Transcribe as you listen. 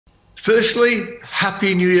Firstly,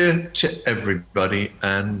 Happy New Year to everybody,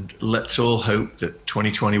 and let's all hope that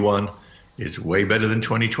 2021 is way better than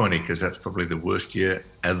 2020, because that's probably the worst year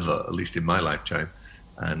ever, at least in my lifetime.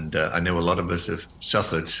 And I know a lot of us have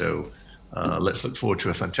suffered, so let's look forward to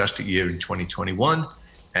a fantastic year in 2021.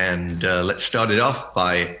 And let's start it off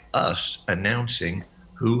by us announcing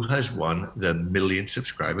who has won the 1,000,000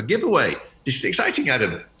 subscriber giveaway. This is exciting,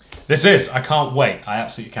 Adam. This is. I can't wait. I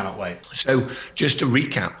absolutely cannot wait. So just to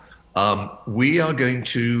recap, we are going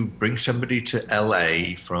to bring somebody to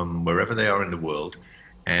LA from wherever they are in the world,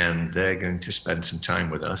 and they're going to spend some time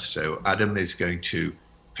with us. So Adam is going to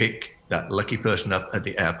pick that lucky person up at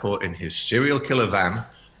the airport in his serial killer van,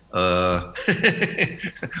 or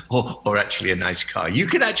actually a nice car. You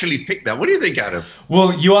could actually pick that. What do you think, Adam?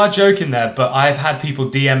 Well, you are joking there, but I've had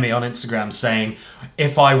people DM me on Instagram saying,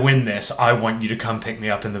 if I win this, I want you to come pick me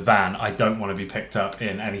up in the van. I don't want to be picked up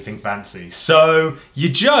in anything fancy. So you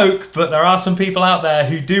joke, but there are some people out there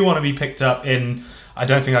who do want to be picked up in, I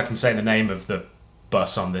don't think I can say the name of the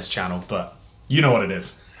bus on this channel, but you know what it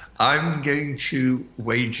is. I'm going to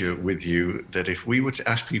wager with you that if we were to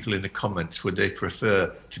ask people in the comments, would they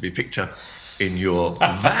prefer to be picked up in your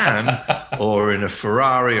van or in a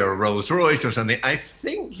Ferrari or a Rolls Royce or something, I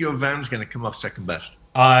think your van's going to come off second best.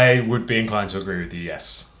 I would be inclined to agree with you,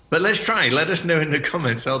 yes. But let's try. Let us know in the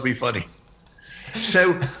comments. That'll be funny.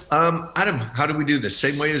 So, Adam, how do we do this?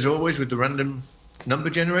 Same way as always with the random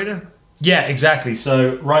number generator? Yeah, exactly.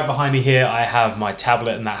 So right behind me here, I have my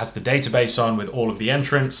tablet, and that has the database on with all of the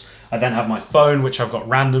entrants. I then have my phone, which I've got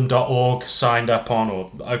random.org signed up on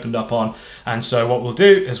or opened up on. And so what we'll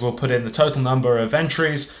do is we'll put in the total number of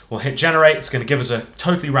entries. We'll hit generate. It's going to give us a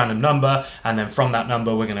totally random number. And then from that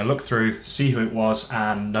number, we're going to look through, see who it was.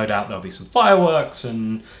 And no doubt there'll be some fireworks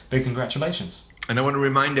and big congratulations. And I want to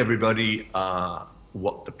remind everybody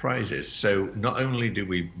what the prize is. So not only do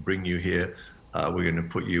we bring you here, we're going to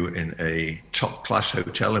put you in a top-class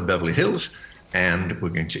hotel in Beverly Hills, and we're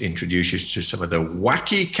going to introduce you to some of the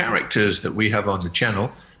wacky characters that we have on the channel,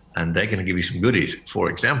 and they're going to give you some goodies. For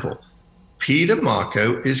example, Peter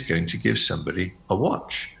Marco is going to give somebody a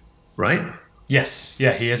watch, right? Yes,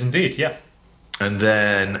 yeah, he is indeed, yeah. And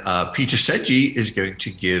then Peter Seji is going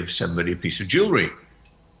to give somebody a piece of jewelry.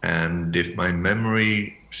 And if my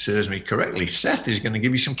memory serves me correctly, Seth is going to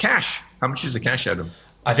give you some cash. How much is the cash, Adam?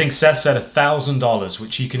 I think Seth said $1,000,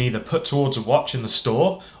 which you can either put towards a watch in the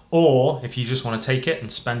store, or if you just want to take it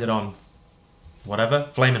and spend it on whatever,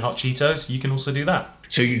 Flamin' Hot Cheetos, you can also do that.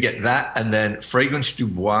 So you get that, and then Fragrance Du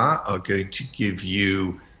Bois are going to give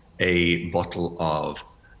you a bottle of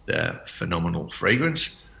their phenomenal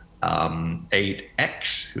fragrance.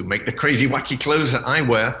 8X, who make the crazy wacky clothes that I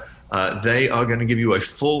wear, they are going to give you a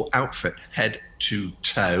full outfit, head to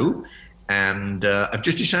toe. And I've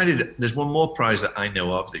just decided there's one more prize that I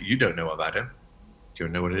know of that you don't know of, Adam. Do you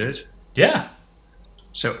know what it is? Yeah.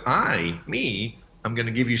 So I'm going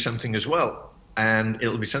to give you something as well. And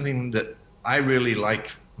it'll be something that I really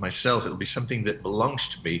like myself. It'll be something that belongs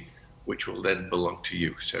to me, which will then belong to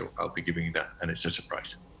you. So I'll be giving you that, and it's a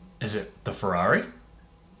surprise. Is it the Ferrari?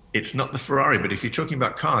 It's not the Ferrari, but if you're talking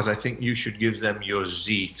about cars, I think you should give them your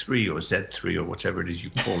Z3 or Z3 or whatever it is you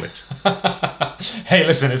call it. Hey,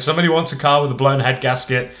 listen, if somebody wants a car with a blown head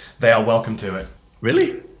gasket, they are welcome to it.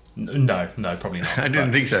 Really? No, probably not. I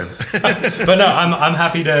didn't think so. But no, I'm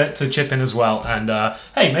happy to chip in as well. And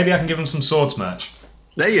hey, maybe I can give them some swords merch.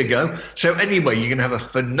 There you go. So anyway, you're going to have a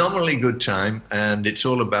phenomenally good time, and it's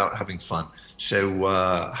all about having fun. So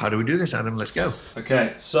how do we do this, Adam? Let's go.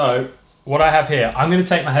 Okay, so what I have here, I'm going to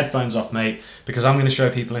take my headphones off, mate, because I'm going to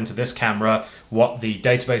show people into this camera what the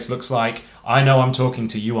database looks like. I know I'm talking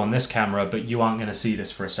to you on this camera, but you aren't going to see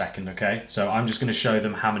this for a second, okay? So I'm just going to show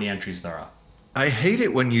them how many entries there are. I hate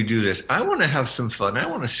it when you do this. I want to have some fun. I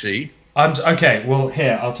want to see. Okay, well,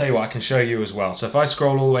 here, I'll tell you what, I can show you as well. So if I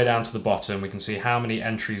scroll all the way down to the bottom, we can see how many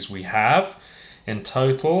entries we have in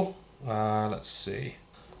total. Let's see.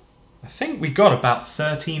 I think we got about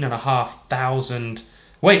 13,500.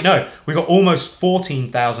 Wait, no, we got almost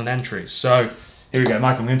 14,000 entries. So here we go,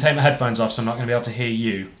 Michael, I'm going to take my headphones off so I'm not going to be able to hear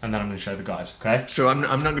you, and then I'm going to show the guys, okay? So I'm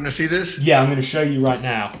not going to see this? Yeah, I'm going to show you right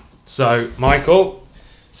now. So, Michael,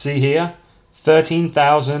 see here,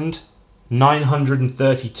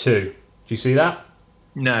 13,932. Do you see that?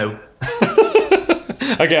 No.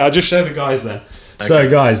 Okay, I'll just show the guys then. Okay. So,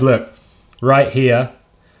 guys, look, right here,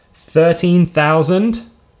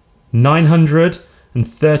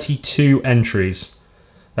 13,932 entries.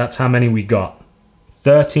 That's how many we got.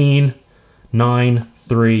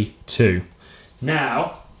 13,932.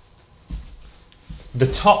 Now, the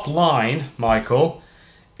top line, Michael,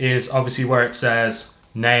 is obviously where it says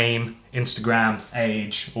name, Instagram,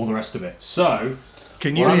 age, all the rest of it. So,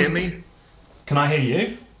 can you hear me? Can I hear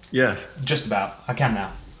you? Yeah. Just about. I can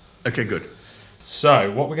now. Okay, good.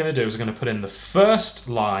 So, what we're going to do is we're going to put in the first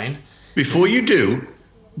line. Before you do,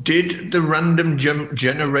 did the random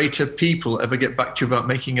generator people ever get back to you about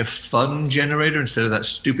making a fun generator instead of that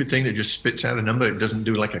stupid thing that just spits out a number? It doesn't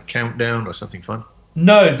do like a countdown or something fun?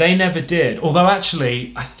 No, they never did. Although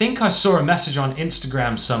actually, I think I saw a message on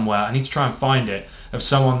Instagram somewhere, I need to try and find it, of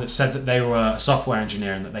someone that said that they were a software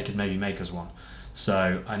engineer and that they could maybe make us one.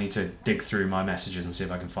 So I need to dig through my messages and see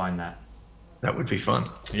if I can find that. That would be fun.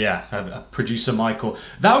 Yeah, a producer Michael.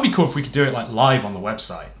 That would be cool if we could do it like live on the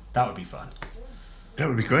website. That would be fun. That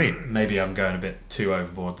would be great. Maybe I'm going a bit too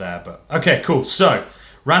overboard there, but okay, cool. So,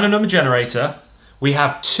 random number generator. We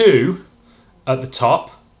have 2 at the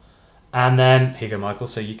top. And then, here you go, Michael,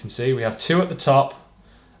 so you can see we have 2 at the top,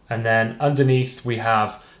 and then underneath we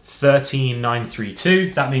have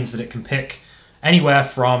 13932. That means that it can pick anywhere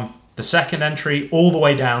from the second entry all the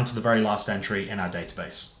way down to the very last entry in our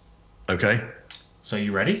database. Okay. So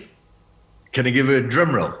you ready? Can I give a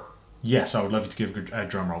drum roll? Yes, I would love you to give a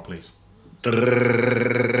drum roll, please.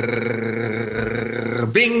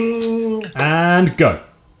 Bing! And go.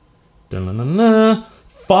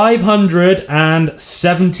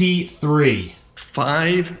 573.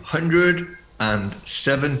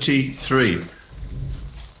 573.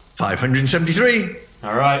 573.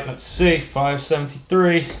 All right, let's see.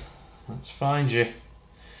 573. Let's find you.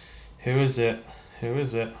 Who is it? Who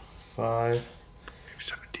is it?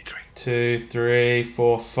 573. 2, 3,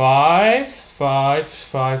 4, 5. 5,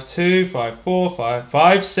 5, 2, 5, 4, 5,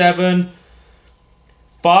 5, 7.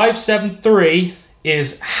 573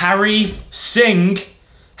 is Harry Singh.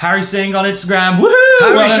 Harry Singh on Instagram. Woohoo!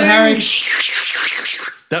 Harry Singh! Harry.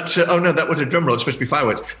 That's oh no, that was a drum roll. It's supposed to be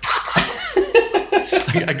fireworks.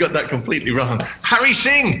 I got that completely wrong. Harry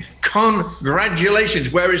Singh,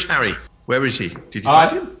 congratulations. Where is Harry? Where is he? Did you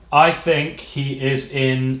find him? I think he is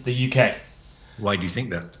in the UK. Why do you think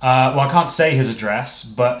that? Well, I can't say his address,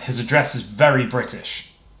 but his address is very British.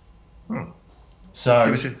 Oh.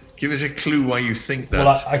 So give us a clue why you think that.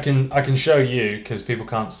 Well, I can show you because people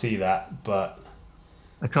can't see that, but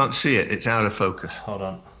I can't see it. It's out of focus. Hold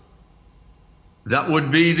on. That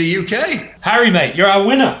would be the UK. Harry, mate, you're our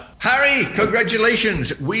winner. Harry,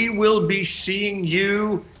 congratulations. We will be seeing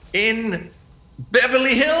you in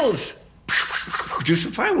Beverly Hills. Do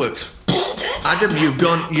some fireworks. Adam, you've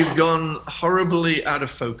gone horribly out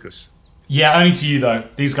of focus. Yeah, only to you though.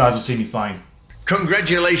 These guys will see me fine.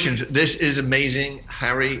 Congratulations. This is amazing,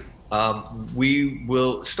 Harry. We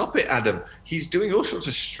will stop it, Adam. He's doing all sorts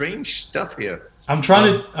of strange stuff here. I'm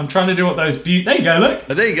trying to do what those there you go, look.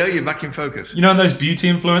 Oh, there you go, you're back in focus. You know those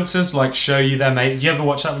beauty influencers like show you their make. Do you ever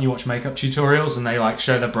watch that when you watch makeup tutorials and they like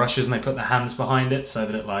show their brushes and they put their hands behind it so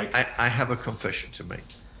that it like I have a confession to make.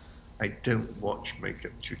 I don't watch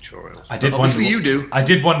makeup tutorials. Obviously you do. I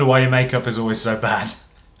did wonder why your makeup is always so bad.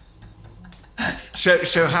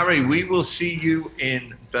 So Harry, we will see you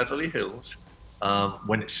in Beverly Hills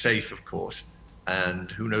when it's safe, of course,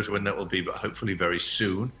 and who knows when that will be, but hopefully very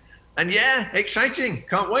soon. And yeah, exciting!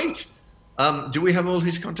 Can't wait. Do we have all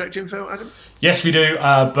his contact info, Adam? Yes, we do.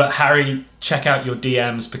 But Harry, check out your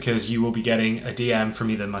DMs because you will be getting a DM from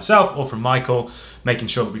either myself or from Michael, making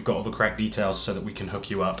sure that we've got all the correct details so that we can hook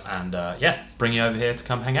you up and yeah, bring you over here to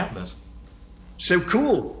come hang out with us. So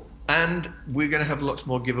cool. And we're going to have lots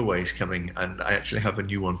more giveaways coming, and I actually have a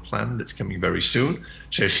new one planned that's coming very soon.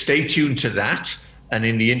 So stay tuned to that. And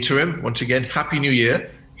in the interim, once again, Happy New Year.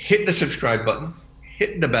 Hit the subscribe button,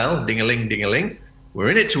 hit the bell, ding-a-ling, ding-a-ling.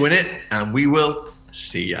 We're in it to win it, and we will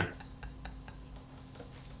see ya.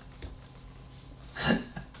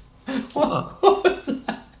 What was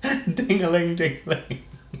that? Ding-a-ling, ding-a-ling.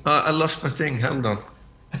 I lost my thing. Hold on.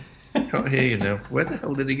 Can't hear you now. Where the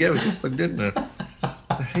hell did he go? Is it plugged in now?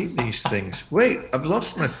 I hate these things. Wait, I've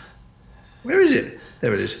lost my... Where is it?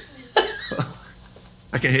 There it is.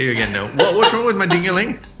 I can hear you again now. What's wrong with my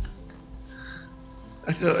ding-a-ling?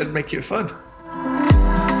 I thought it'd make it fun.